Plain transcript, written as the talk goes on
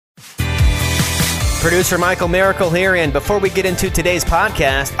Producer Michael Miracle here, and before we get into today's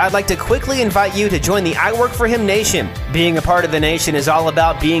podcast, I'd like to quickly invite you to join the I Work For Him Nation. Being a part of the Nation is all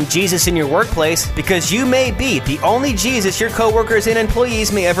about being Jesus in your workplace, because you may be the only Jesus your coworkers and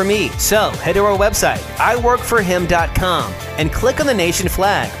employees may ever meet. So, head to our website, iworkforhim.com, and click on the Nation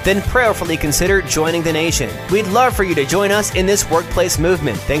flag. Then prayerfully consider joining the Nation. We'd love for you to join us in this workplace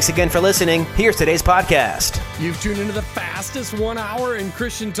movement. Thanks again for listening. Here's today's podcast. You've tuned into the fastest 1 hour in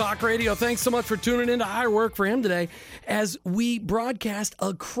Christian talk radio. Thanks so much for tuning into I Work For Him today as we broadcast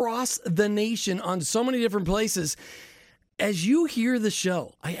across the nation on so many different places. As you hear the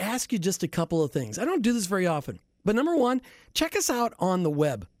show, I ask you just a couple of things. I don't do this very often, but number one, check us out on the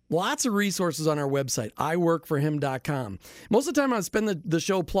web. Lots of resources on our website, iworkforhim.com. Most of the time I spend the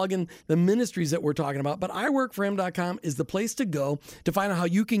show plugging the ministries that we're talking about, but iworkforhim.com is the place to go to find out how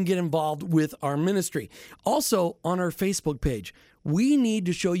you can get involved with our ministry. Also, on our Facebook page, we need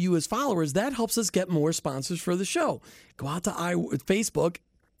to show you as followers. That helps us get more sponsors for the show. Go out to Facebook,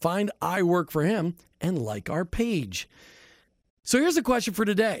 find I Work For Him, and like our page. So here's a question for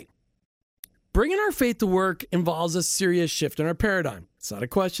today. Bringing our faith to work involves a serious shift in our paradigm. It's not a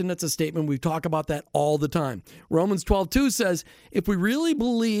question, that's a statement. We talk about that all the time. Romans 12:2 says, if we really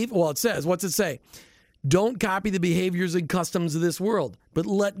believe, it says, what's it say? Don't copy the behaviors and customs of this world, but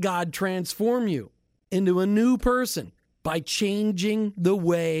let God transform you into a new person by changing the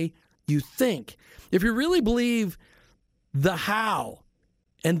way you think. If you really believe the how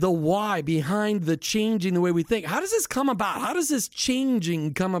and the why behind the changing the way we think, how does this come about? How does this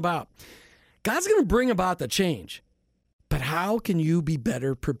changing come about? God's going to bring about the change, but how can you be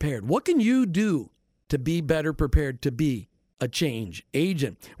better prepared? What can you do to be better prepared to be a change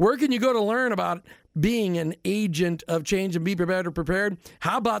agent? Where can you go to learn about being an agent of change and be better prepared?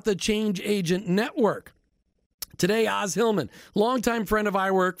 How about the Change Agent Network? Today, Oz Hillman, longtime friend of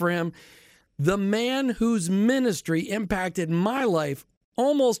I Work For Him, the man whose ministry impacted my life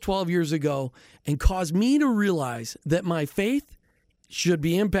almost 12 years ago and caused me to realize that my faith should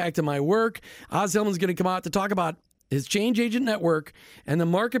be impacting my work. Oz Hillman's going to come out to talk about his Change Agent Network and the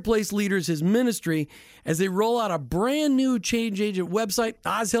marketplace leaders, his ministry, as they roll out a brand new Change Agent website.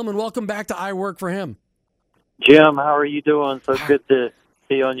 Oz Hillman, welcome back to I Work For Him. Jim, how are you doing? So good to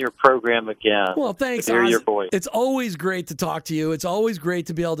be on your program again. Well, thanks, to hear Oz. your voice. It's always great to talk to you. It's always great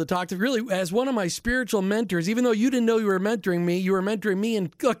to be able to talk to, really, as one of my spiritual mentors, even though you didn't know you were mentoring me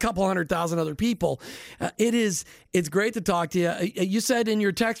and a couple 100,000 other people. It's great to talk to you. You said in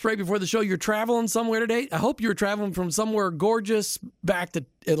your text right before the show you're traveling somewhere today. I hope you're traveling from somewhere gorgeous back to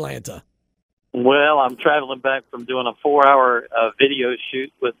Atlanta. Well, I'm traveling back from doing a 4-hour video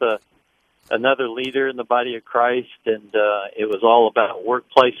shoot with another leader in the body of Christ, and it was all about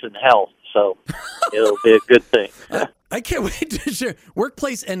workplace and health, so it'll be a good thing. I can't wait to share.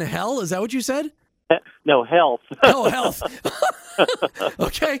 Workplace and hell, is that what you said? No, health. Oh, health.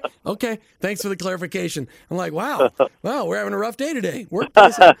 Okay. Thanks for the clarification. I'm like, wow, we're having a rough day today.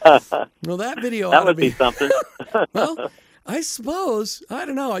 Workplace. Well, that video that would be something. Well, I suppose. I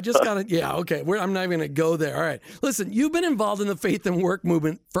don't know. I just got to, okay. I'm not even going to go there. All right. Listen, you've been involved in the faith and work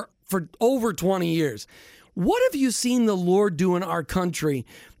movement for over 20 years. What have you seen the Lord do in our country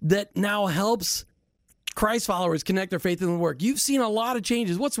that now helps Christ followers connect their faith and work? You've seen a lot of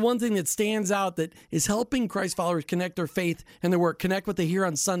changes. What's one thing that stands out that is helping Christ followers connect their faith and their work, connect what they hear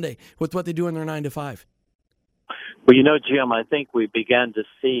on Sunday with what they do in their 9 to 5? Well, Jim, I think we began to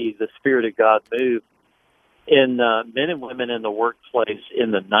see the Spirit of God move in men and women in the workplace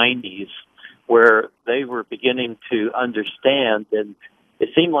in the 90s, where they were beginning to understand, and it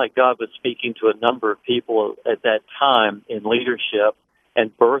seemed like God was speaking to a number of people at that time in leadership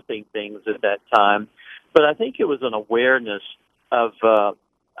and birthing things at that time. But I think it was an awareness of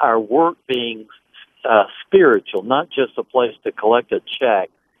our work being spiritual, not just a place to collect a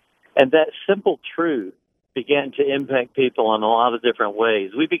check. And that simple truth began to impact people in a lot of different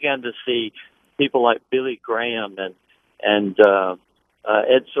ways. We began to see people like Billy Graham and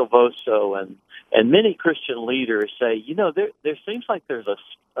Ed Silvoso and many Christian leaders say, there seems like there's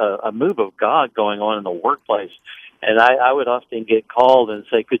a move of God going on in the workplace. And I would often get called and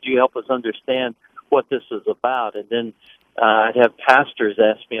say, could you help us understand what this is about? And then I'd have pastors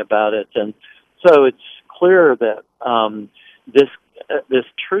ask me about it. And so it's clear that this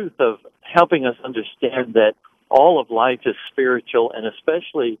truth of helping us understand that all of life is spiritual, and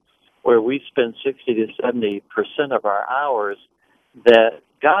especially where we spend 60 to 70% of our hours, that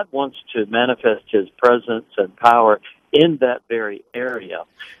God wants to manifest His presence and power in that very area.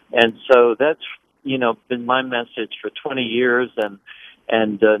 And so that's, been my message for 20 years,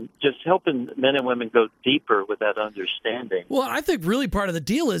 and just helping men and women go deeper with that understanding. Well, I think really part of the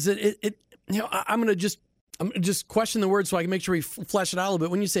deal is that I'm going to just question the word so I can make sure we flesh it out a little bit.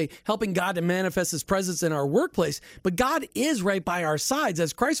 When you say helping God to manifest his presence in our workplace, but God is right by our sides.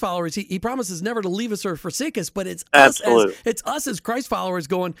 As Christ followers, he promises never to leave us or forsake us, but it's us as Christ followers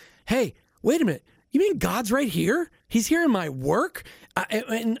going, hey, wait a minute. You mean God's right here? He's here in my work?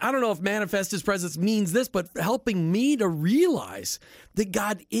 And I don't know if manifest his presence means this, but helping me to realize that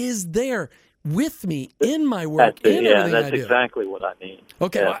God is there with me in my work, everything I do. That's exactly what I mean.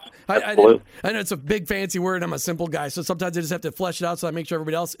 Okay, yes, I know it's a big fancy word. I'm a simple guy, so sometimes I just have to flesh it out so I make sure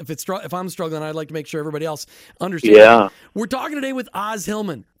everybody else, if I'm struggling, I'd like to make sure everybody else understands. Yeah. We're talking today with Os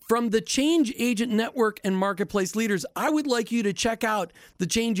Hillman from the Change Agent Network and Marketplace Leaders. I would like you to check out the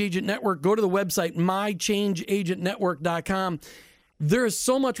Change Agent Network. Go to the website, mychangeagentnetwork.com. There is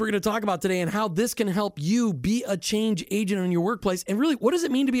so much we're going to talk about today and how this can help you be a change agent in your workplace. And really, what does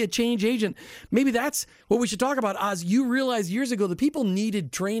it mean to be a change agent? Maybe that's what we should talk about, Oz. You realized years ago that people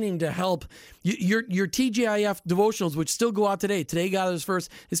needed training to help. Your TGIF devotionals, which still go out today. Today, God is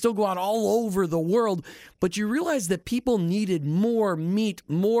First. They still go out all over the world. But you realized that people needed more meat,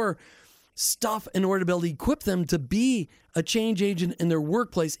 more stuff in order to be able to equip them to be a change agent in their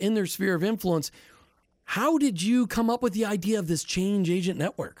workplace, in their sphere of influence. How did you come up with the idea of this Change Agent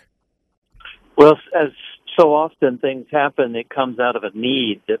Network? Well, as so often things happen, it comes out of a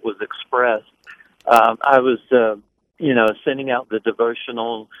need that was expressed. I was, sending out the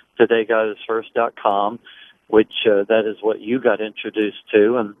devotional todaygodisfirst.com, which that is what you got introduced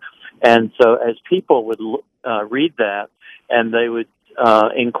to. And so as people would read that, and they would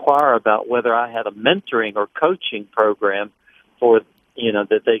inquire about whether I had a mentoring or coaching program for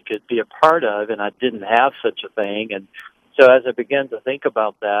that they could be a part of, and I didn't have such a thing. And so as I began to think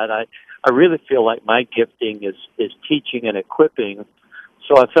about that, I really feel like my gifting is teaching and equipping.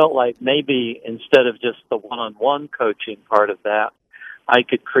 So I felt like maybe instead of just the one-on-one coaching part of that, I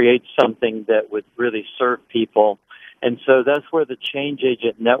could create something that would really serve people. And so that's where the Change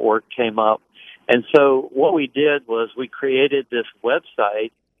Agent Network came up. And so what we did was we created this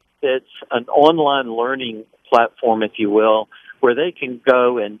website that's an online learning platform, if you will, where they can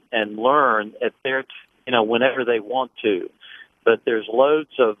go and learn at their, whenever they want to. But there's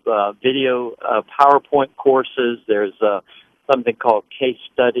loads of video PowerPoint courses. There's something called case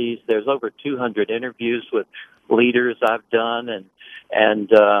studies. There's over 200 interviews with leaders I've done,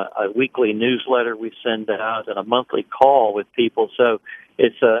 and a weekly newsletter we send out, and a monthly call with people. So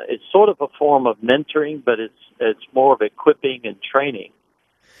it's sort of a form of mentoring, but it's more of equipping and training.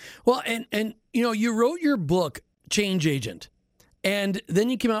 Well, and you wrote your book, Change Agent. And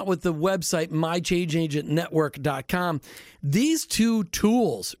then you came out with the website, mychangeagentnetwork.com. These two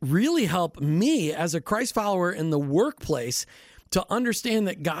tools really help me as a Christ follower in the workplace to understand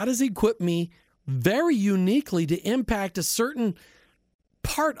that God has equipped me very uniquely to impact a certain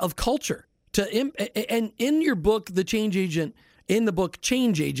part of culture. And in your book, The Change Agent, in the book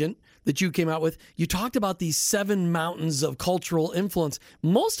Change Agent that you came out with, you talked about these 7 mountains of cultural influence.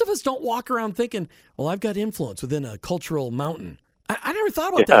 Most of us don't walk around thinking, well, I've got influence within a cultural mountain. I never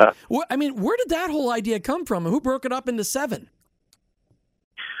thought about that. I mean, where did that whole idea come from? And who broke it up into 7?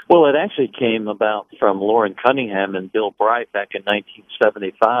 Well, it actually came about from Lauren Cunningham and Bill Bright back in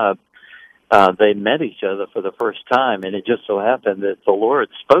 1975. They met each other for the first time, and it just so happened that the Lord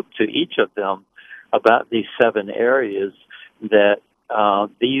spoke to each of them about these 7 areas that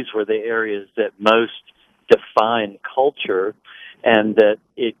these were the areas that most define culture, and that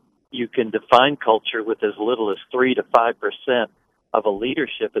you can define culture with as little as 3 to 5% of a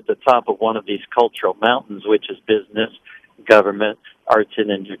leadership at the top of one of these cultural mountains, which is business, government, arts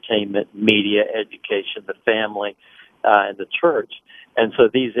and entertainment, media, education, the family, and the church. And so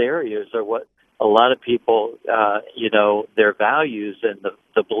these areas are what a lot of people, their values and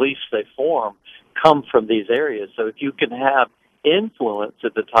the beliefs they form come from these areas. So if you can have influence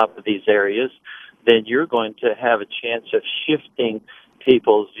at the top of these areas, then you're going to have a chance of shifting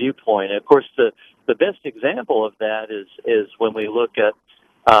people's viewpoint. And of course, the best example of that is when we look at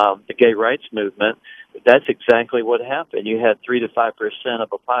the gay rights movement. That's exactly what happened. You had 3 to 5%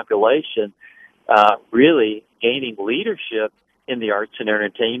 of a population really gaining leadership in the arts and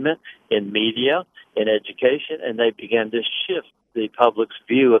entertainment, in media, in education, and they began to shift the public's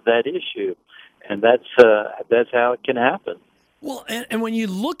view of that issue. And that's how it can happen. Well, and when you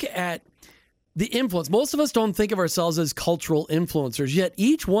look at the influence, most of us don't think of ourselves as cultural influencers, yet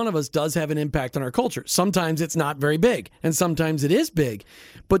each one of us does have an impact on our culture. Sometimes it's not very big, and sometimes it is big.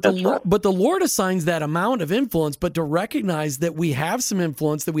 But the Lord assigns that amount of influence, but to recognize that we have some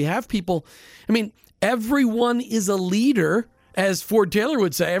influence, that we have people. I mean, everyone is a leader, as Ford Taylor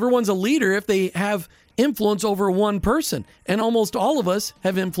would say. Everyone's a leader if they have influence over one person, and almost all of us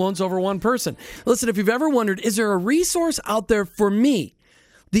have influence over one person. Listen, if you've ever wondered, is there a resource out there for me,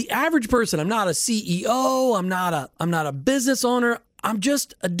 the average person? I'm not a CEO, I'm not a business owner, I'm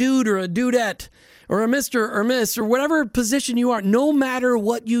just a dude or a dudette or a Mr. or Miss or whatever position you are. No matter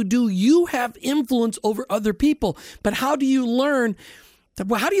what you do, you have influence over other people. But how do you learn?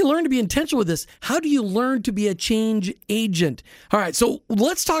 How do you learn to be intentional with this? How do you learn to be a change agent? All right, so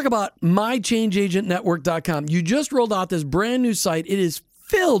let's talk about mychangeagentnetwork.com. You just rolled out this brand new site. It is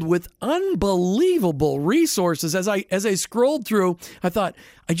filled with unbelievable resources. As I scrolled through, I thought,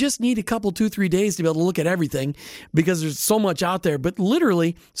 I just need a couple, 2-3 days to be able to look at everything because there's so much out there. But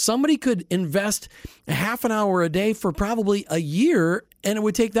literally, somebody could invest a half an hour a day for probably a year, and it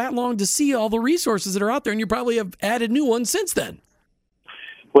would take that long to see all the resources that are out there, and you probably have added new ones since then.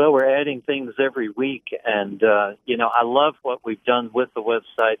 Well, we're adding things every week, and, I love what we've done with the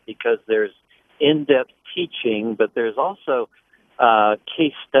website because there's in-depth teaching, but there's also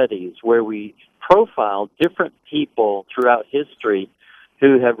case studies where we profile different people throughout history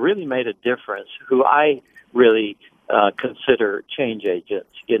who have really made a difference, who I really consider change agents,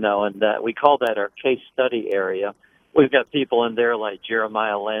 and we call that our case study area. We've got people in there like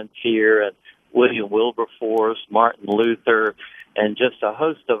Jeremiah Lanphier and William Wilberforce, Martin Luther, and just a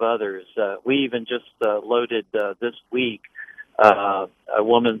host of others. We even just loaded this week a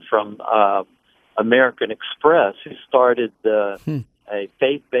woman from American Express who started a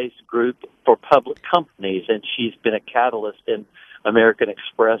faith-based group for public companies, and she's been a catalyst in American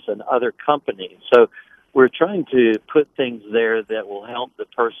Express and other companies. So we're trying to put things there that will help the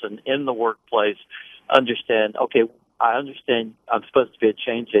person in the workplace understand, okay, I understand I'm supposed to be a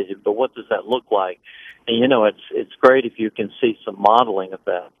change agent, but what does that look like? And, it's great if you can see some modeling of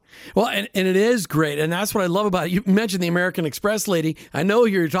that. Well, and it is great, and that's what I love about it. You mentioned the American Express lady. I know who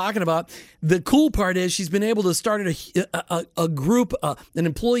you're talking about. The cool part is she's been able to start a group, an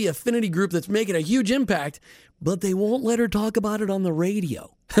employee affinity group that's making a huge impact, but they won't let her talk about it on the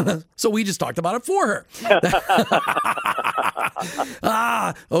radio. So we just talked about it for her.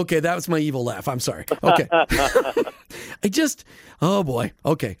 Okay, that was my evil laugh. I'm sorry. Okay. Oh boy.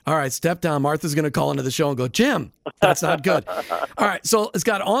 Okay. All right, step down. Martha's going to call into the show and go, Jim, that's not good. All right, so it's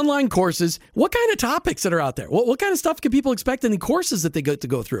got online courses. What kind of topics that are out there? What kind of stuff can people expect in the courses that they get to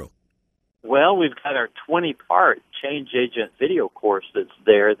go through? Well, we've got our 20-part change agent video course that's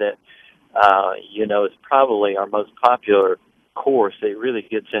there that, is probably our most popular course. It really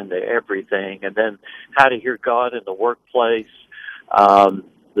gets into everything. And then how to hear God in the workplace,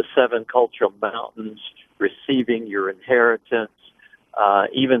 the 7 cultural mountains, receiving your inheritance,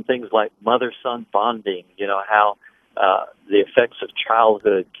 even things like mother-son bonding, how the effects of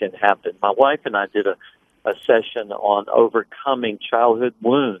childhood can happen. My wife and I did a session on overcoming childhood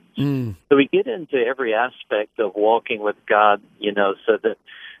wounds. So we get into every aspect of walking with God, so that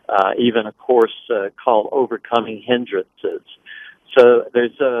even a course called Overcoming Hindrances. So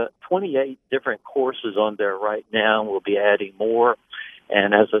there's 28 different courses on there right now. We'll be adding more.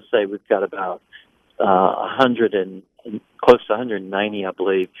 And as I say, we've got about 100 and close to 190, I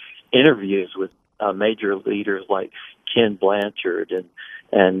believe, interviews with major leaders like Ken Blanchard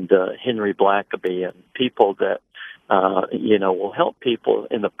and Henry Blackaby, and people that will help people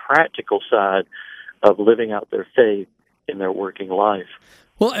in the practical side of living out their faith in their working life.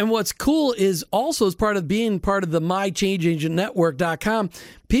 Well, and what's cool is also as part of being part of the mychangeagentnetwork.com,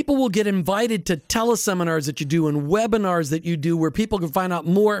 people will get invited to teleseminars that you do and webinars that you do where people can find out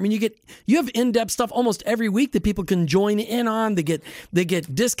more. I mean, you have in-depth stuff almost every week that people can join in on. They get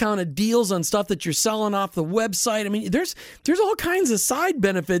discounted deals on stuff that you're selling off the website. I mean, there's all kinds of side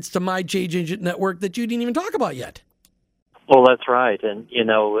benefits to My Change Agent Network that you didn't even talk about yet. Well, that's right. And,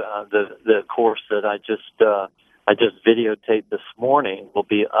 the course that I just videotaped this morning will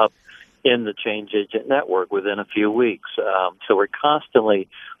be up in the Change Agent Network within a few weeks. So we're constantly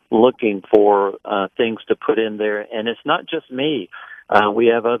looking for things to put in there. And it's not just me. We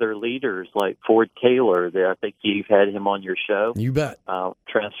have other leaders like Ford Taylor. I think you've had him on your show. You bet.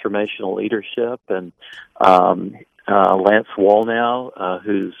 Transformational leadership. And Lance Wallnow,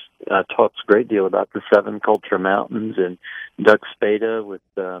 who's talks a great deal about the 7 Culture Mountains, and Doug Spada with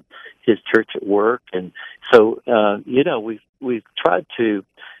his church at work. And so, we've tried to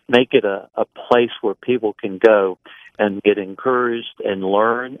make it a place where people can go and get encouraged and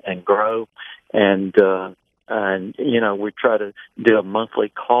learn and grow. And we try to do a monthly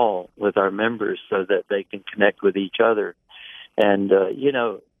call with our members so that they can connect with each other. And,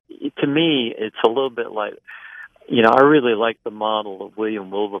 to me, it's a little bit like, I really like the model of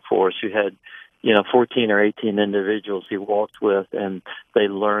William Wilberforce, who had 14 or 18 individuals he walked with, and they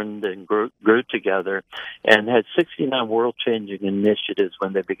learned and grew together, and had 69 world-changing initiatives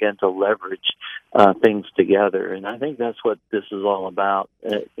when they began to leverage things together. And I think that's what this is all about.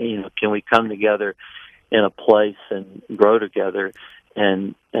 Can we come together in a place and grow together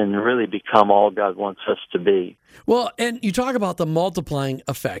and really become all God wants us to be? Well, and you talk about the multiplying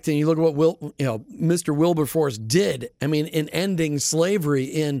effect, and you look at what Mr. Wilberforce did. I mean, in ending slavery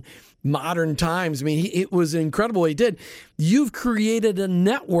in modern times. I mean, it was incredible what he did. You've created a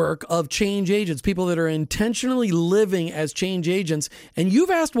network of change agents, people that are intentionally living as change agents, and you've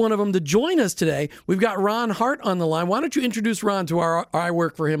asked one of them to join us today. We've got Ron Hart on the line. Why don't you introduce Ron to our I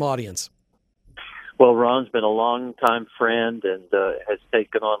Work for Him audience? Well, Ron's been a long-time friend and has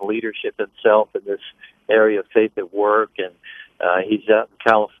taken on leadership himself in this area of faith at work, and he's out in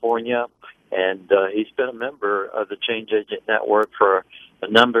California, and he's been a member of the Change Agent Network for a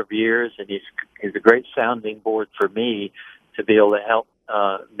number of years, and he's a great sounding board for me to be able to help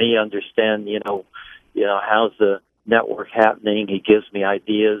me understand, how's the network happening. He gives me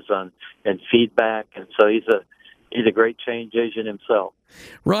ideas and feedback, and so he's a great change agent himself.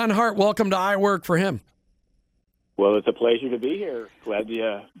 Ron Hart, welcome to I Work for Him. Well, it's a pleasure to be here. Glad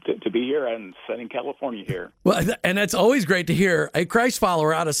to be here in Southern California here. Well, and that's always great to hear. A Christ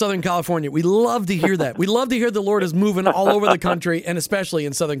follower out of Southern California. We love to hear that. We love to hear the Lord is moving all over the country, and especially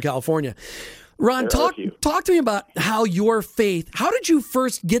in Southern California. Ron, talk to me about how your faith, how did you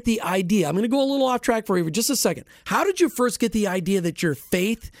first get the idea? I'm going to go a little off track for you for just a second. How did you first get the idea that your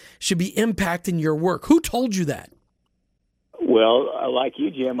faith should be impacting your work? Who told you that? Well, like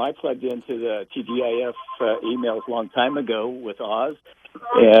you, Jim, I plugged into the TGIF emails a long time ago with Oz,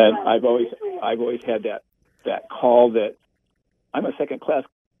 and I've always had that call that I'm a second-class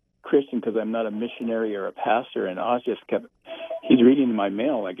Christian because I'm not a missionary or a pastor, and Oz just he's reading my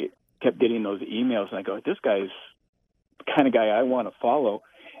mail. I kept getting those emails, and I go, this guy's the kind of guy I want to follow,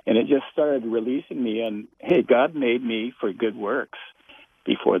 and it just started releasing me, and hey, God made me for good works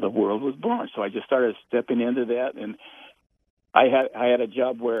before the world was born, so I just started stepping into that, and I had a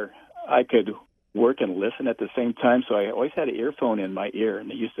job where I could work and listen at the same time, so I always had an earphone in my ear,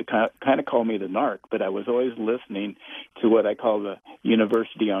 and they used to kind of call me the narc, but I was always listening to what I call the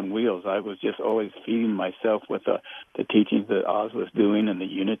university on wheels. I was just always feeding myself with the teachings that Oz was doing and the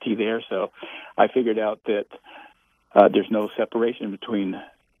unity there, so I figured out that there's no separation between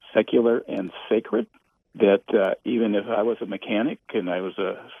secular and sacred, that even if I was a mechanic and I was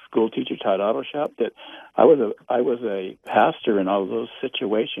a school teacher, taught auto shop, that I was a pastor in all those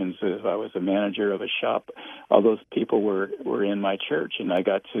situations. If I was a manager of a shop, all those people were in my church, and I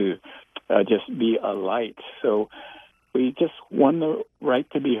got to just be a light. So we just won the right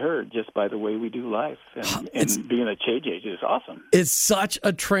to be heard just by the way we do life, and being a change agent is awesome. It's such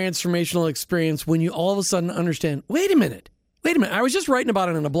a transformational experience when you all of a sudden understand, wait a minute. I was just writing about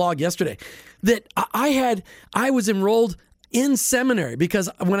it in a blog yesterday that I was enrolled in seminary because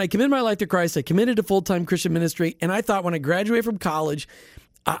when I committed my life to Christ, I committed to full-time Christian ministry. And I thought when I graduated from college,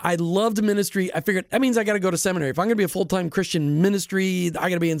 I loved ministry. I figured that means I got to go to seminary. If I'm going to be a full-time Christian ministry, I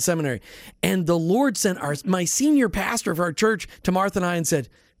got to be in seminary. And the Lord sent my senior pastor of our church to Martha and I and said,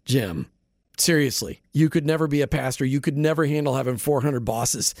 Jim, seriously, you could never be a pastor. You could never handle having 400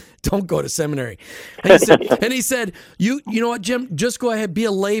 bosses. Don't go to seminary. And he said, you know what, Jim, just go ahead, be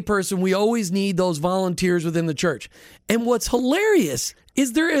a lay person. We always need those volunteers within the church. And what's hilarious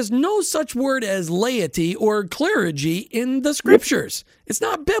is there is no such word as laity or clergy in the scriptures. It's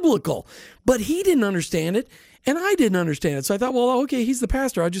not biblical. But he didn't understand it. And I didn't understand it. So I thought, well, okay, he's the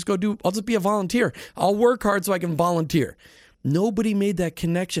pastor. I'll just be a volunteer. I'll work hard so I can volunteer. Nobody made that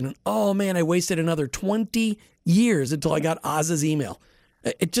connection. And oh man, I wasted another 20 years until I got Oz's email.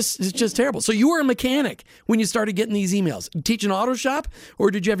 It's just terrible. So you were a mechanic when you started getting these emails. Teach an auto shop,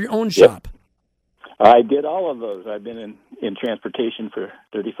 or did you have your own shop? I did all of those. I've been in transportation for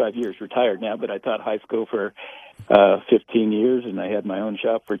 35 years, retired now, but I taught high school for 15 years, and I had my own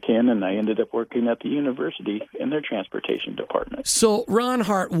shop for 10, and I ended up working at the university in their transportation department. So, Ron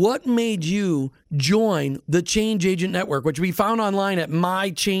Hart, what made you join the Change Agent Network, which we found online at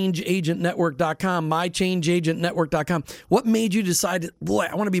mychangeagentnetwork.com, mychangeagentnetwork.com. What made you decide, boy,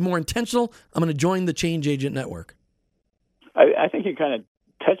 I want to be more intentional, I'm going to join the Change Agent Network? I think you kind of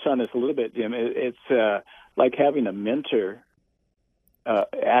touched on this a little bit, Jim. It's like having a mentor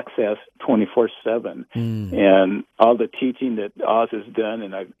access 24/7, and all the teaching that Oz has done,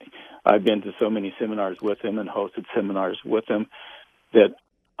 and I've been to so many seminars with him and hosted seminars with him that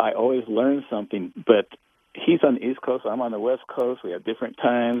I always learn something. But he's on the East Coast, I'm on the West Coast. We have different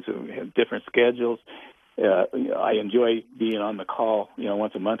times, we have different schedules, I enjoy being on the call,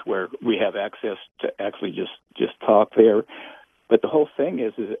 once a month where we have access to actually just talk there. But the whole thing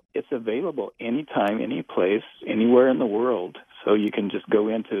is it's available anytime, any place, anywhere in the world. So you can just go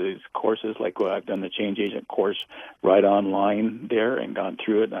into these courses, like I've done the Change Agent course right online there and gone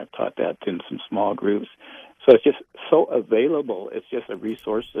through it, and I've taught that in some small groups. So it's just so available. It's just a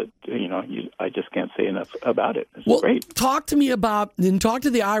resource that, I just can't say enough about it. It's great. Talk to me about, and talk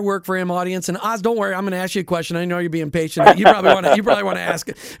to the I Work for Him audience. And Oz, don't worry, I'm going to ask you a question. I know you're being patient. You probably want to ask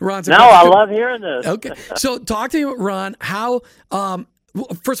it. Ron, no, I love hearing this. Okay. So talk to me, Ron, how,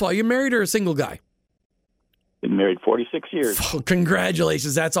 first of all, are you married or a single guy? Been married 46 years. Oh,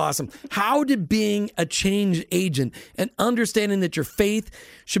 congratulations. That's awesome. How did being a change agent and understanding that your faith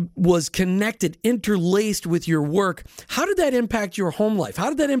was connected, interlaced with your work, how did that impact your home life? How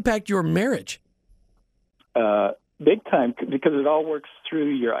did that impact your marriage? Big time, because it all works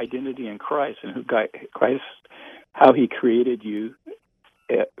through your identity in Christ and Christ, how He created you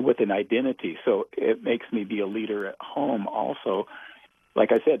with an identity. So it makes me be a leader at home also.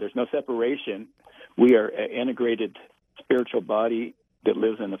 Like I said, there's no separation. We are an integrated spiritual body that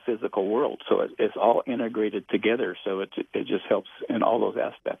lives in the physical world. So it's all integrated together. So it just helps in all those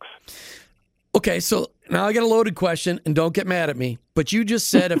aspects. Okay, so now I got a loaded question, and don't get mad at me, but you just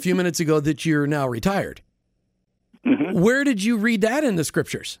said a few minutes ago that you're now retired. Mm-hmm. Where did you read that in the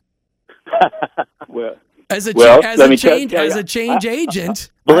scriptures? Well, as a change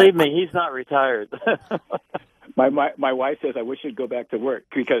agent. Believe me, he's not retired. My wife says I wish I'd go back to work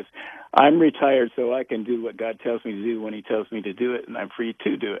because I'm retired, so I can do what God tells me to do when He tells me to do it, and I'm free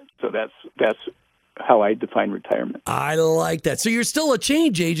to do it. So that's how I define retirement. I like that. So you're still a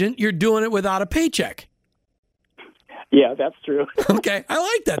change agent. You're doing it without a paycheck. Yeah, that's true. Okay, I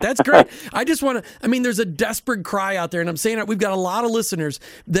like that. That's great. I just want to, there's a desperate cry out there, and I'm saying that we've got a lot of listeners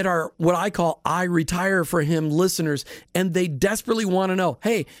that are what I call I retire for him listeners, and they desperately want to know,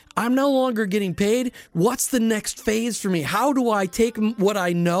 hey, I'm no longer getting paid. What's the next phase for me? How do I take what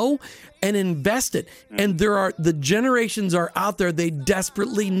I know and invest it? And the generations are out there. They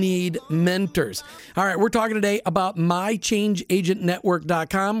desperately need mentors. All right, we're talking today about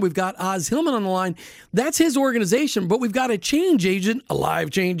mychangeagentnetwork.com. We've got Oz Hillman on the line. That's his organization, but we've got a change agent, a live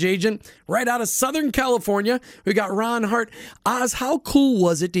change agent, right out of Southern California. We've got Ron Hart. Oz, how cool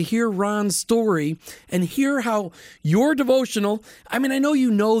was it to hear Ron's story and hear how your devotional, I know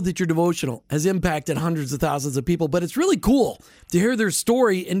you know that your devotional has impacted hundreds of thousands of people, but it's really cool to hear their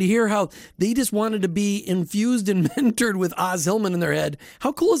story and to hear how they just wanted to be infused and mentored with Oz Hillman in their head.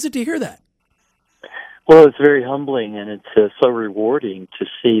 How cool is it to hear that? Well, it's very humbling, and it's so rewarding to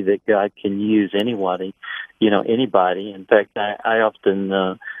see that God can use anybody. In fact, I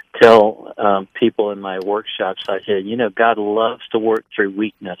often tell people in my workshops, I say, God loves to work through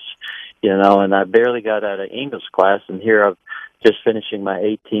weakness, and I barely got out of English class, and here I'm just finishing my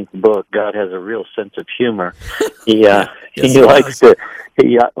 18th book. God has a real sense of humor. He likes to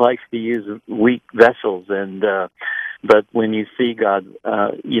use weak vessels, and but when you see God,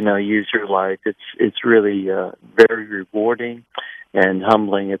 use your life, it's really very rewarding and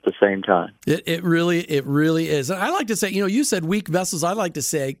humbling at the same time. It really is. And I like to say, you said weak vessels. I like to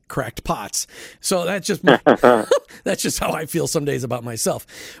say cracked pots. So that's just that's just how I feel some days about myself.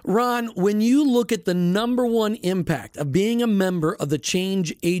 Ron, when you look at the number one impact of being a member of the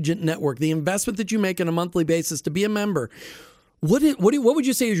Change Agent Network, the investment that you make on a monthly basis to be a member, what would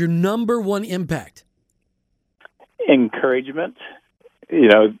you say is your number one impact? Encouragement.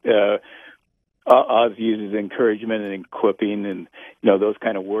 Oz uses encouragement and equipping and, those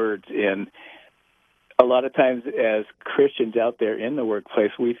kind of words. And a lot of times as Christians out there in the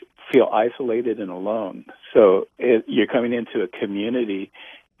workplace, we feel isolated and alone. So you're coming into a community,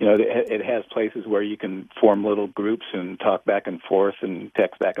 it has places where you can form little groups and talk back and forth and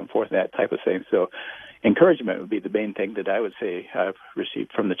text back and forth, that type of thing. So encouragement would be the main thing that I would say I've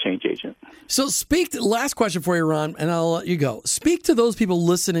received from the Change Agent. So last question for you, Ron, and I'll let you go. Speak to those people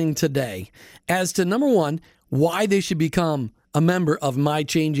listening today as to, number one, why they should become a member of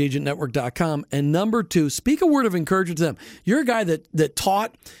mychangeagentnetwork.com. And number two, speak a word of encouragement to them. You're a guy that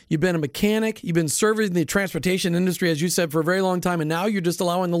taught, you've been a mechanic, you've been serving the transportation industry, as you said, for a very long time, and now you're just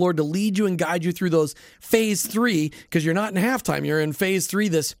allowing the Lord to lead you and guide you through those phase 3, because you're not in halftime, you're in phase 3,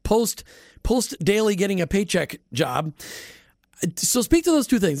 this post daily getting a paycheck job. So speak to those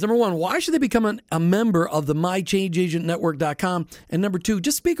two things. Number one, why should they become a member of the mychangeagentnetwork.com? And number two,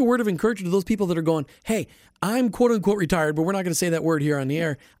 just speak a word of encouragement to those people that are going, hey, I'm quote unquote retired, but we're not going to say that word here on the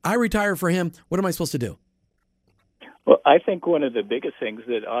air. I retire for him. What am I supposed to do? Well, I think one of the biggest things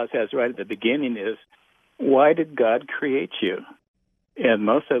that Oz has right at the beginning is, why did God create you? And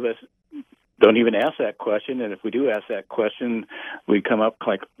most of us don't even ask that question. And if we do ask that question, we come up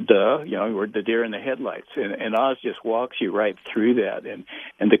like, we're the deer in the headlights. And Oz just walks you right through that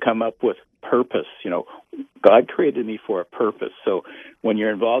and to come up with purpose. God created me for a purpose. So when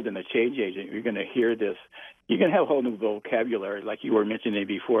you're involved in a change agent, you're going to hear this. You're going to have a whole new vocabulary, like you were mentioning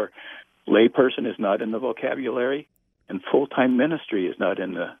before. Layperson is not in the vocabulary, and full-time ministry is not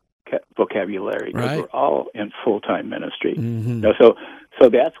in the vocabulary. Right. We're all in full-time ministry. Mm-hmm. So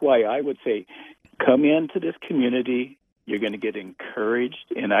that's why I would say, come into this community. You're going to get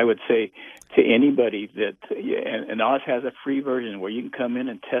encouraged, and I would say to anybody that, and Oz has a free version where you can come in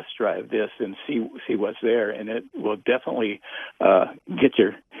and test drive this and see what's there, and it will definitely get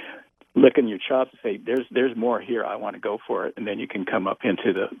your licking your chops and say, there's more here. I want to go for it, and then you can come up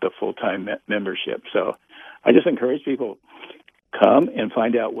into the full-time membership. So I just encourage people, come and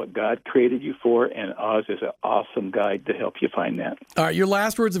find out what God created you for, and Oz is an awesome guide to help you find that. All right, your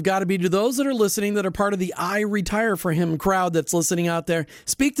last words have got to be to those that are listening that are part of the I Retire for Him crowd that's listening out there.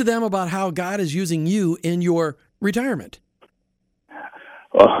 Speak to them about how God is using you in your retirement.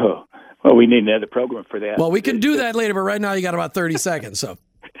 Oh, well, we need another program for that. Well, we can do that later, but right now you got about 30 seconds. So.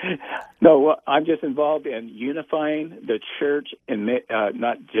 No, well, I'm just involved in unifying the church, and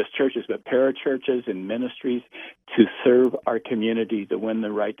not just churches, but parachurches and ministries to serve our community, to win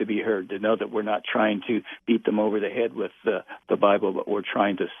the right to be heard, to know that we're not trying to beat them over the head with the Bible, but we're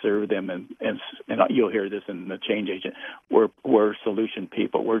trying to serve them. And you'll hear this in the Change Agent. We're solution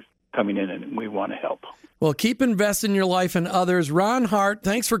people. We're coming in and we want to help. Well, keep investing your life in others. Ron Hart,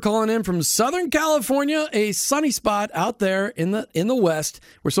 thanks for calling in from Southern California, a sunny spot out there in the West.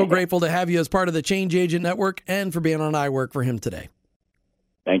 We're so grateful to have you as part of the Change Agent Network and for being on I Work for Him today.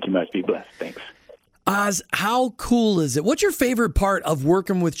 Thank you much. Be blessed. Thanks. Oz, how cool is it? What's your favorite part of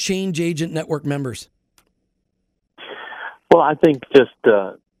working with Change Agent Network members? Well, I think just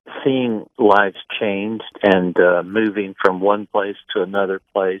seeing lives changed and moving from one place to another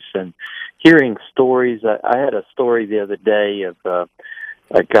place and hearing stories. I had a story the other day of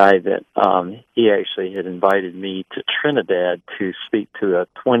a guy that he actually had invited me to Trinidad to speak to a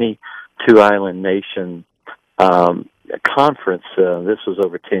 22-island nation conference. This was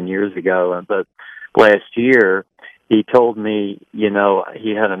over 10 years ago, but last year he told me, he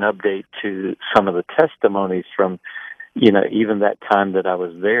had an update to some of the testimonies from even that time that I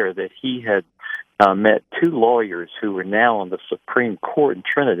was there, that he had met two lawyers who were now on the Supreme Court in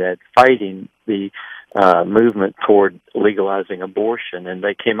Trinidad fighting the movement toward legalizing abortion. And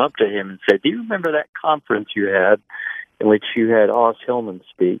they came up to him and said, "Do you remember that conference you had in which you had Oz Hillman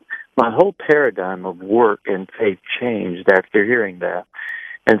speak? My whole paradigm of work and faith changed after hearing that."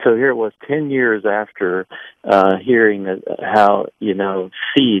 And so here it was 10 years after hearing how,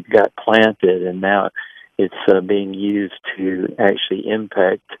 seed got planted, and now it's being used to actually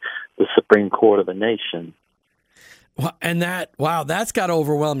impact the Supreme Court of a nation. Well, and that's got to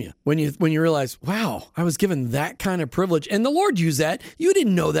overwhelm you when you realize, wow, I was given that kind of privilege, and the Lord used that. You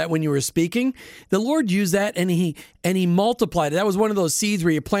didn't know that when you were speaking. The Lord used that, and He multiplied it. That was one of those seeds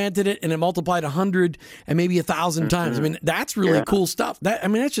where you planted it, and it multiplied 100 and maybe 1,000 times. I mean, that's really cool stuff.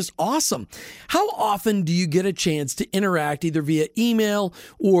 That's just awesome. How often do you get a chance to interact either via email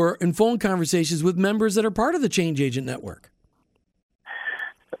or in phone conversations with members that are part of the Change Agent Network?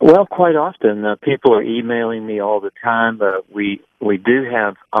 Well, quite often. People are emailing me all the time. We do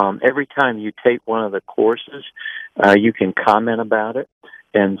have, every time you take one of the courses, you can comment about it.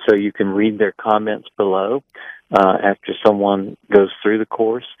 And so you can read their comments below after someone goes through the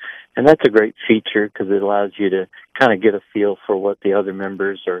course. And that's a great feature because it allows you to kind of get a feel for what the other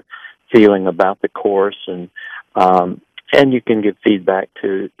members are feeling about the course. And you can give feedback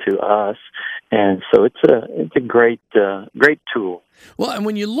to us. And so it's a great tool. Well, and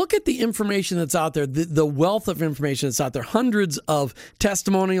when you look at the information that's out there, the wealth of information that's out there, hundreds of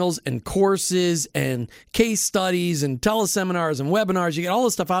testimonials and courses and case studies and teleseminars and webinars, you get all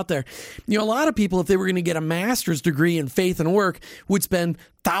this stuff out there. A lot of people, if they were going to get a master's degree in faith and work, would spend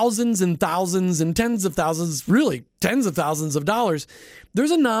thousands and thousands and tens of thousands, really tens of thousands of dollars. There's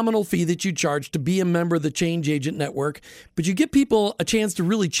a nominal fee that you charge to be a member of the Change Agent Network, but you give people a chance to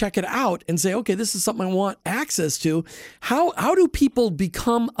really check it out and say, okay, this is something I want access to. How do people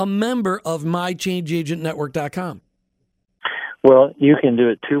become a member of mychangeagentnetwork.com? Well, you can do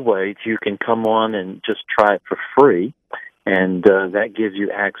it two ways. You can come on and just try it for free, and that gives you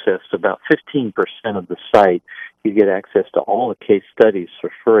access to about 15% of the site. You get access to all the case studies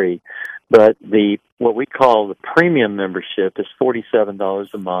for free. But the what we call the premium membership is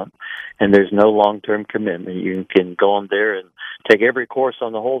 $47 a month, and there's no long-term commitment. You can go on there and take every course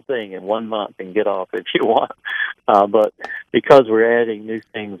on the whole thing in 1 month and get off if you want. But because we're adding new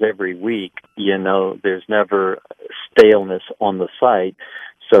things every week, there's never staleness on the site.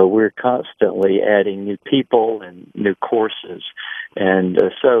 So we're constantly adding new people and new courses. And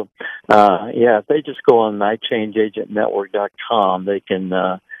if they just go on mychangeagentnetwork.com, they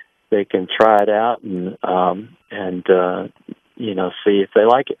can try it out and see if they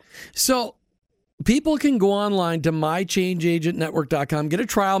like it. So people can go online to mychangeagentnetwork.com, get a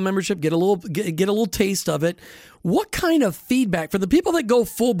trial membership, get a little taste of it. What kind of feedback for the people that go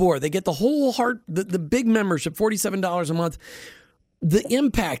full bore? They get the whole the big membership, $47 a month. The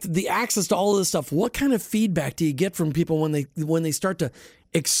impact, the access to all of this stuff. What kind of feedback do you get from people when they start to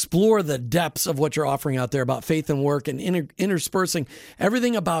explore the depths of what you're offering out there about faith and work and interspersing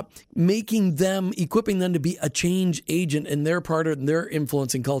everything about equipping them to be a change agent in their part of their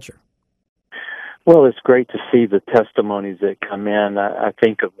influencing culture? Well, it's great to see the testimonies that come in. I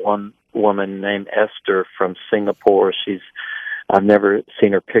think of one woman named Esther from Singapore. I've never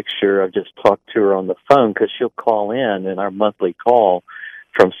seen her picture. I've just talked to her on the phone because she'll call in our monthly call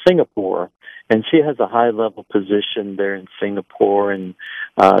from Singapore. And she has a high-level position there in Singapore, and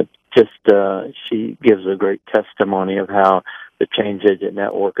she gives a great testimony of how the Change Agent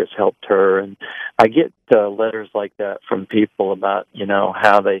Network has helped her. And I get letters like that from people about,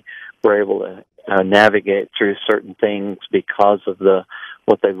 how they were able to navigate through certain things because of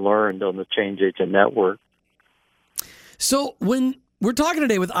what they learned on the Change Agent Network. So when we're talking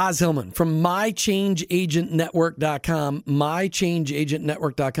today with Os Hillman from mychangeagentnetwork.com,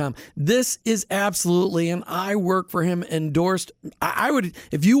 mychangeagentnetwork.com. This is absolutely an I Work for Him endorsed. I would,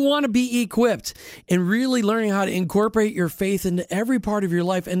 if you want to be equipped in really learning how to incorporate your faith into every part of your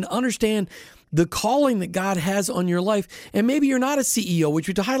life and understand the calling that God has on your life. And maybe you're not a CEO, which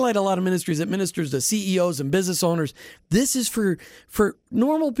we highlight a lot of ministries that ministers to CEOs and business owners. This is for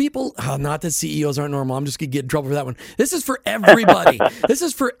normal people. Oh, not that CEOs aren't normal. I'm just going to get in trouble for that one. This is for everybody. This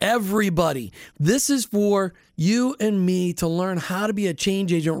is for everybody. This is for you and me to learn how to be a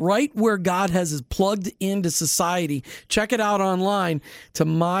change agent right where God has us plugged into society. Check it out online to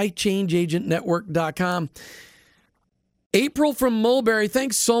mychangeagentnetwork.com. April from Mulberry,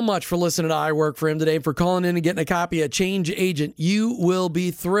 thanks so much for listening to I Work for Him today, for calling in and getting a copy of Change Agent. You will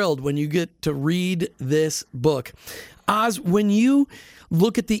be thrilled when you get to read this book. Oz, when you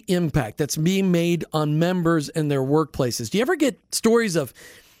look at the impact that's being made on members and their workplaces, do you ever get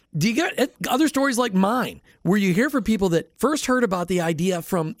do you get other stories like mine, where you hear from people that first heard about the idea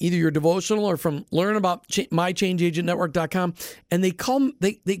from either your devotional or from learn about mychangeagentnetwork.com, and they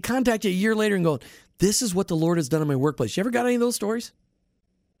contact you a year later and go, this is what the Lord has done in my workplace. You ever got any of those stories?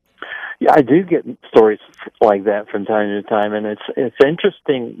 Yeah, I do get stories like that from time to time, and it's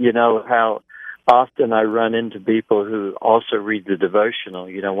interesting, how often I run into people who also read the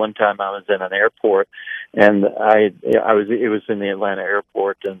devotional. One time I was in an airport, and it was in the Atlanta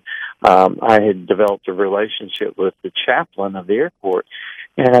airport, and I had developed a relationship with the chaplain of the airport,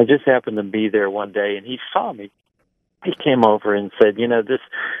 and I just happened to be there one day, and he saw me. He came over and said, this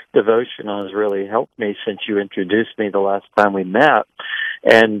devotional has really helped me since you introduced me the last time we met.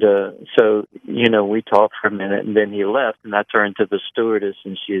 And so, we talked for a minute, and then he left, and I turned to the stewardess,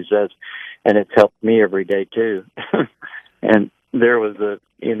 and she says, and it's helped me every day, too. And there was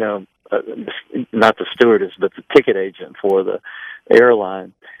not the stewardess, but the ticket agent for the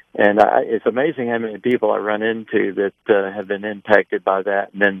airline. And it's amazing how many people I run into that have been impacted by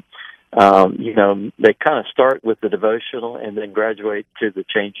that. And then, they kind of start with the devotional and then graduate to the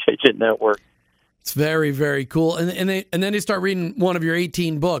Change Agent Network. It's very, very cool. And then they start reading one of your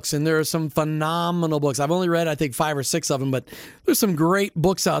 18 books, and there are some phenomenal books. I've only read, I think, 5 or 6 of them, but there's some great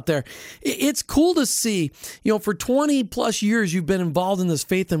books out there. It's cool to see, for 20 plus years, you've been involved in this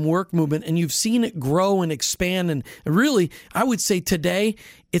faith and work movement, and you've seen it grow and expand. And really, I would say today,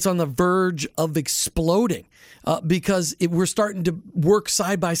 it's on the verge of exploding. Because we're starting to work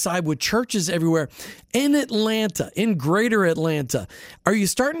side by side with churches everywhere. In Atlanta, in greater Atlanta, are you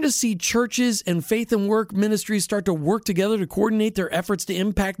starting to see churches and faith and work ministries start to work together to coordinate their efforts to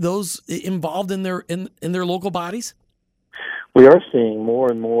impact those involved in their local bodies? We are seeing more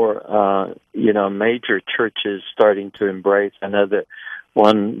and more, major churches starting to embrace. I know that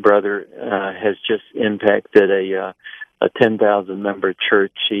one brother has just impacted a 10,000-member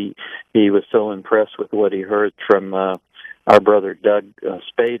church. He was so impressed with what he heard from our brother Doug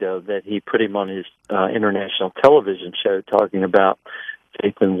Spado that he put him on his international television show talking about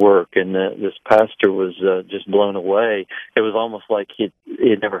faith and work. And this pastor was just blown away. It was almost like he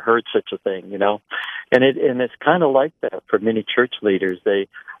had never heard such a thing, And it's kind of like that for many church leaders.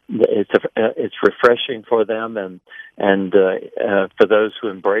 It's refreshing for them, and for those who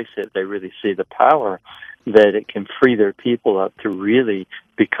embrace it, they really see the power that it can free their people up to really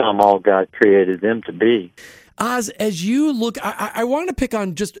become all God created them to be. Oz, as you look, I want to pick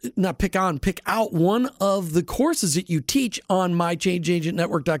out one of the courses that you teach on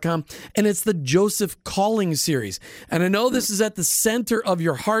mychangeagentnetwork.com, and it's the Joseph Calling series. And I know this is at the center of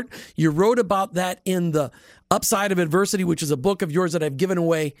your heart. You wrote about that in the Upside of Adversity, which is a book of yours that I've given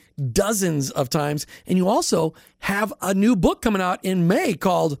away dozens of times. And you also have a new book coming out in May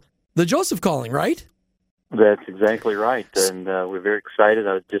called The Joseph Calling, right? That's exactly right. And we're very excited.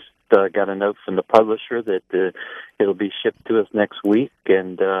 I just got a note from the publisher that it'll be shipped to us next week.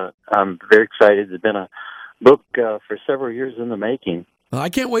 And I'm very excited. It's been a book for several years in the making. Well, I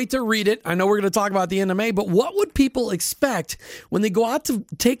can't wait to read it. I know we're going to talk about the end of May, but what would people expect when they go out to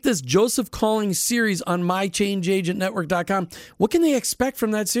take this Joseph Calling series on mychangeagentnetwork.com? What can they expect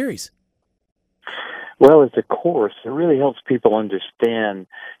from that series? Well, it's a course. It really helps people understand,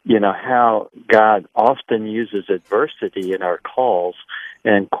 how God often uses adversity in our calls,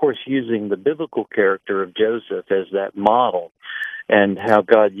 and, of course, using the biblical character of Joseph as that model, and how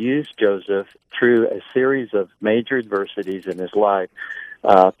God used Joseph through a series of major adversities in his life,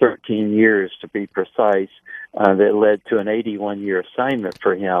 13 years to be precise, that led to an 81-year assignment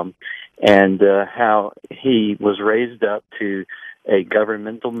for him, and how he was raised up to a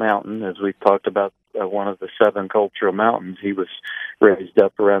governmental mountain, as we've talked about, one of the 7 cultural mountains. He was raised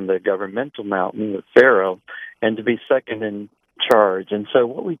up around the governmental mountain with Pharaoh, and to be second in charge. And so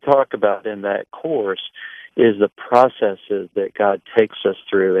what we talk about in that course is the processes that God takes us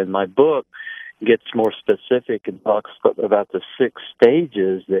through. And my book gets more specific and talks about the 6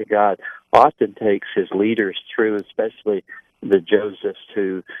 stages that God often takes his leaders through, especially the Josephs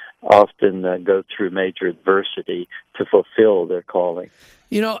who often go through major adversity to fulfill their calling.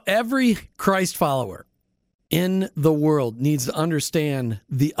 Every Christ follower in the world needs to understand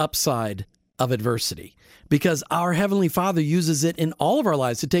the upside of adversity, because our Heavenly Father uses it in all of our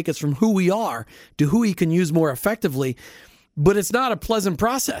lives to take us from who we are to who he can use more effectively. But it's not a pleasant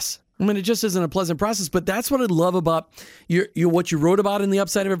process. It just isn't a pleasant process. But that's what I love about what you wrote about in the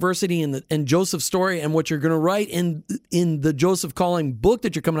Upside of Adversity and Joseph's story, and what you're going to write in the Joseph Calling book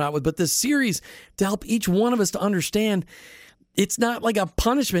that you're coming out with. But this series to help each one of us to understand it's not like a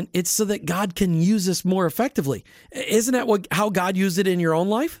punishment. It's so that God can use us more effectively. Isn't that how God used it in your own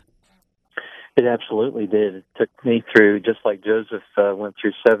life? It absolutely did. It took me through, just like Joseph went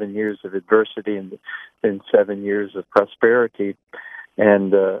through 7 years of adversity and then 7 years of prosperity,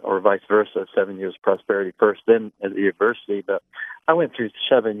 and or vice versa, 7 years of prosperity first, then the adversity. But I went through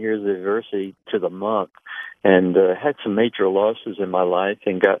 7 years of adversity to the muck, and had some major losses in my life,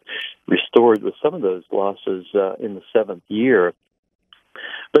 and got restored with some of those losses in the 7th year.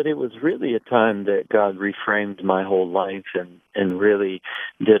 But it was really a time that God reframed my whole life and really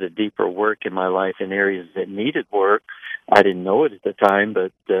did a deeper work in my life in areas that needed work. I didn't know it at the time,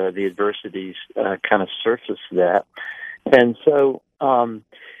 but the adversities kind of surfaced that. And so,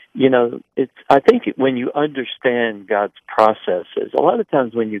 I think when you understand God's processes, a lot of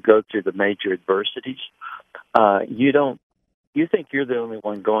times when you go through the major adversities, you think you're the only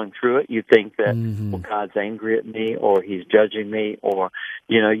one going through it. You think that God's angry at me, or he's judging me, or,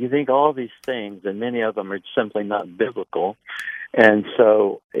 you think all these things, and many of them are simply not biblical. And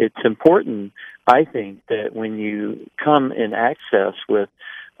so it's important, I think, that when you come in access with,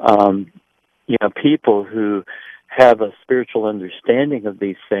 people who have a spiritual understanding of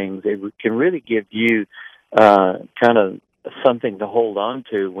these things, it can really give you kind of something to hold on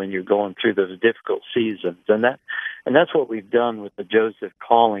to when you're going through those difficult seasons. And that's what we've done with the Joseph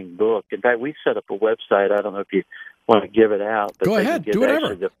Calling book. In fact, we set up a website. I don't know if you want to give it out, but go ahead, do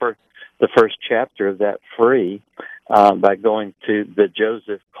whatever. The first chapter of that free by going to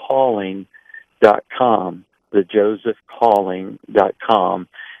thejosephcalling.com, thejosephcalling.com,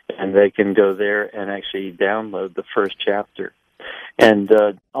 and they can go there and actually download the first chapter. And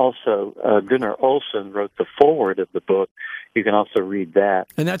also, Gunnar Olson wrote the foreword of the book. You can also read that.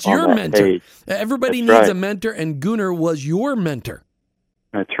 And that's your mentor. Page. Everybody needs a mentor, and Gunnar was your mentor.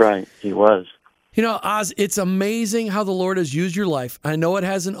 That's right. He was. Oz, it's amazing how the Lord has used your life. I know it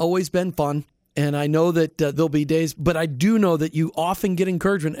hasn't always been fun, and I know that there'll be days, but I do know that you often get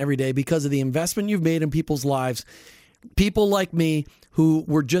encouragement every day because of the investment you've made in people's lives, people like me who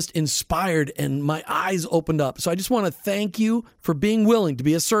were just inspired and my eyes opened up. So I just want to thank you for being willing to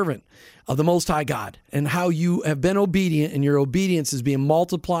be a servant of the Most High God and how you have been obedient, and your obedience is being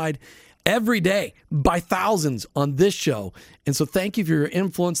multiplied every day by thousands on this show. And so thank you for your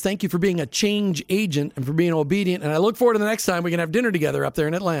influence. Thank you for being a change agent and for being obedient. And I look forward to the next time we can have dinner together up there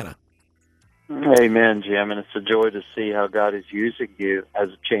in Atlanta. Amen, Jim. And it's a joy to see how God is using you as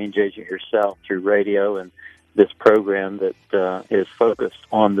a change agent yourself through radio and this program that is focused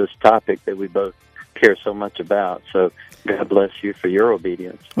on this topic that we both care so much about. So God bless you for your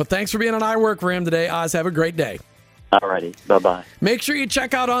obedience. Well, thanks for being on I Work for Him today, Oz. Have a great day. All righty. Bye-bye. Make sure you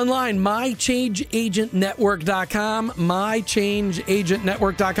check out online, mychangeagentnetwork.com,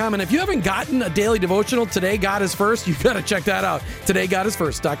 mychangeagentnetwork.com. And if you haven't gotten a daily devotional, Today God is First, you've got to check that out,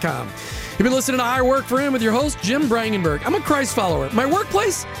 todaygodisfirst.com. You've been listening to I Work for Him with your host, Jim Brangenberg. I'm a Christ follower. My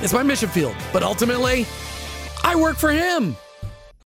workplace is my mission field, but ultimately, I work for Him.